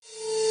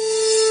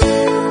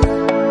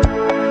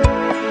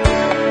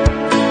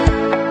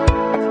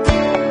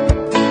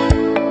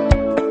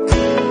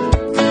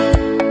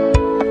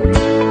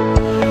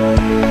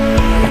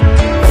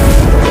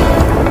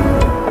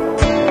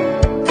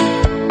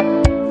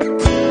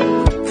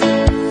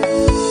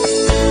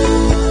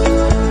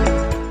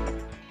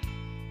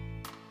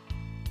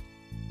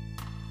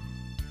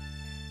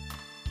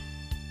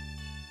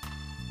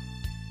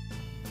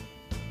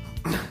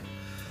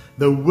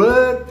The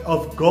Word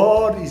of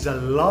God is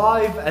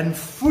alive and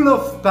full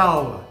of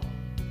power.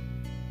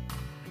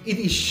 It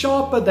is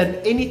sharper than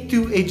any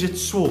two-edged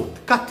sword,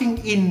 cutting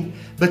in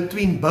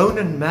between bone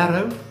and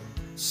marrow,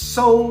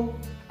 soul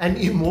and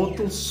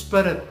immortal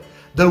spirit.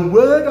 The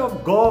Word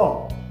of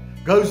God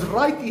goes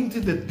right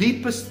into the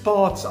deepest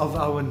parts of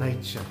our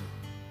nature.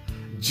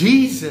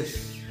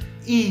 Jesus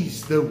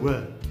is the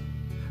Word.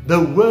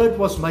 The Word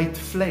was made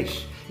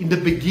flesh. In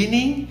the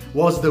beginning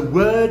was the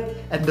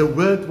Word, and the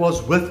Word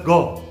was with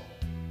God.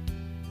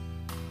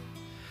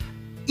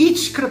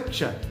 Each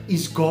scripture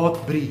is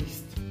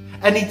God-breathed,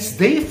 and it's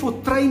there for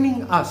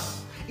training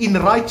us in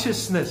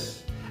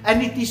righteousness,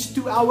 and it is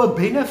to our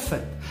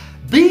benefit.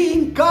 Be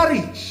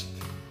encouraged.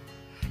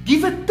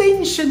 Give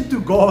attention to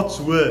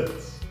God's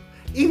words.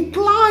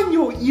 Incline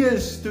your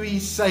ears to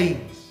His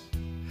sayings.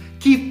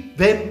 Keep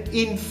them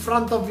in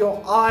front of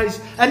your eyes,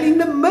 and in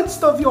the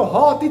midst of your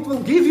heart it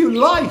will give you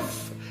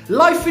life,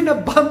 life in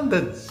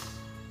abundance,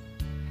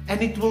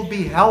 and it will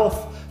be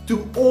health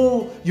to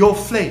all your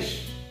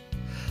flesh.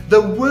 The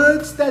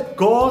words that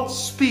God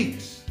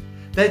speaks,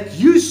 that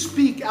you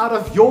speak out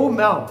of your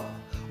mouth,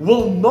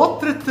 will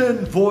not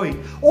return void.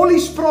 All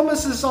His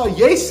promises are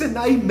yes and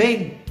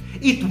amen.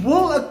 It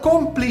will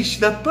accomplish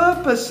the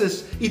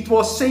purposes it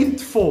was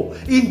sent for.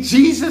 In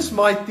Jesus'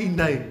 mighty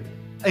name,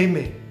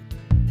 amen.